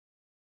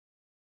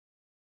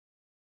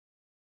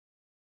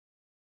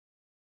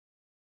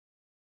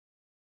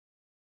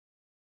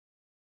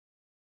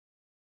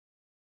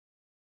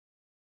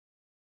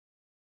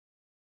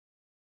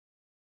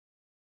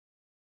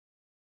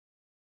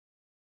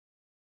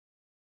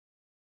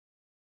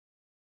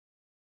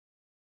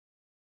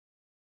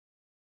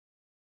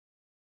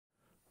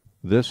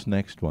This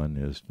next one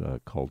is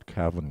called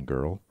Cavan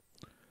Girl,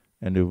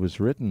 and it was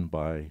written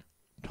by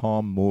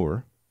Tom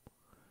Moore,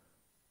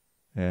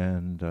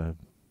 and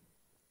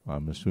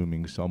I'm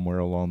assuming somewhere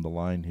along the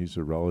line he's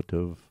a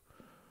relative,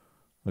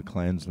 a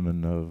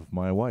clansman of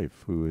my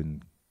wife, who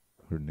in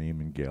her name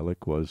in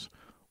Gaelic was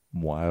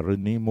Moira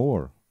Ní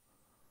Moore.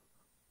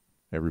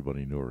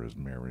 Everybody knew her as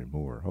Mary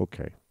Moore.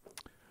 Okay.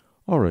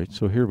 All right,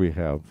 so here we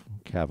have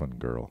Cavan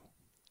Girl.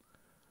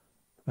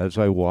 As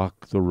I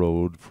walk the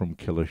road from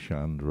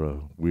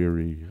Killashandra,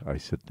 weary I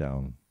sit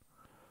down,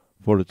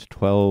 for it's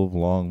 12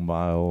 long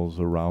miles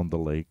around the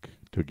lake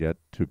to get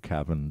to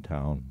Cavan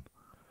town.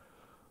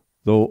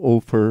 Though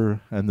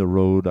Ophir and the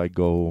road I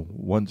go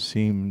once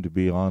seemed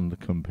beyond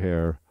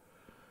compare,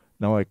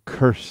 now I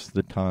curse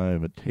the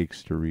time it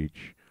takes to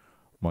reach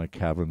my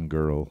Cavan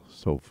girl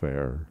so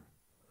fair.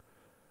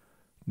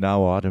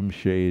 Now autumn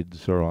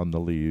shades are on the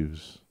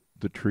leaves,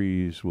 the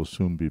trees will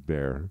soon be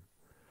bare.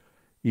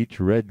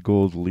 Each red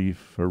gold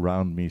leaf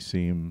around me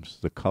seems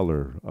the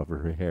color of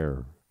her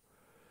hair.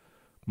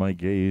 My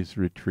gaze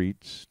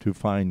retreats to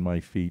find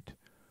my feet,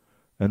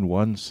 and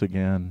once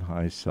again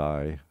I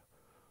sigh,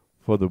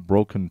 for the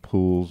broken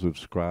pools of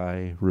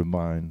sky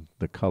remind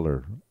the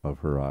color of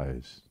her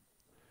eyes.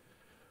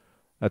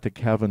 At the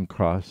Cavan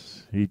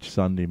Cross each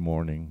Sunday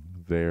morning,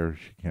 there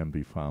she can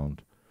be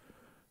found,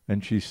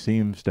 and she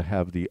seems to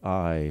have the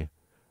eye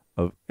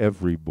of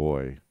every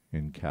boy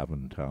in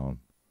Cavan town.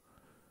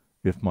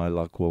 If my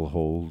luck will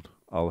hold,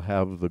 I'll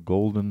have the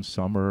golden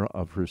summer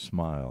of her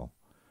smile,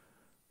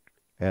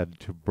 and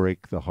to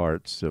break the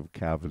hearts of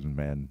Cavan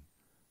men,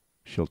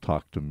 she'll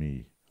talk to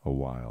me a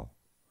while.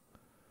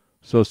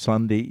 So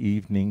Sunday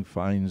evening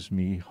finds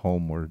me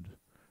homeward,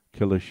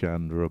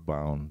 Killashandra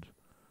bound,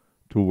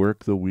 to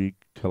work the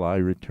week till I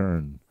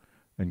return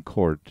and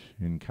court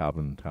in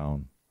Cavan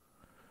town.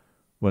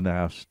 When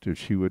asked if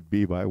she would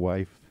be my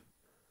wife,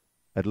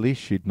 at least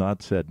she'd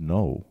not said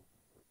no.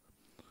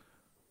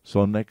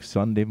 So next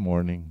Sunday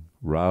morning,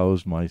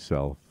 rouse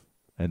myself,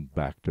 and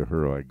back to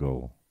her I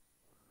go.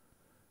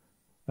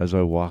 As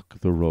I walk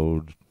the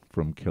road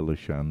from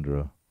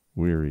Killashandra,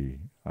 weary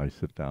I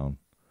sit down,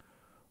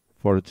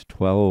 for it's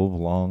 12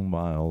 long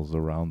miles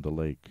around the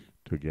lake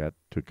to get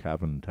to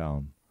Cavan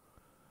town.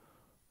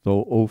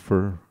 Though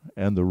Ophir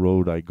and the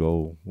road I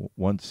go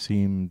once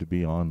seemed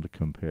beyond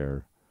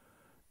compare,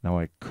 now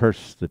I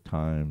curse the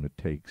time it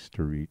takes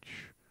to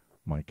reach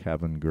my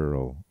Cavan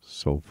girl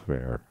so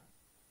fair.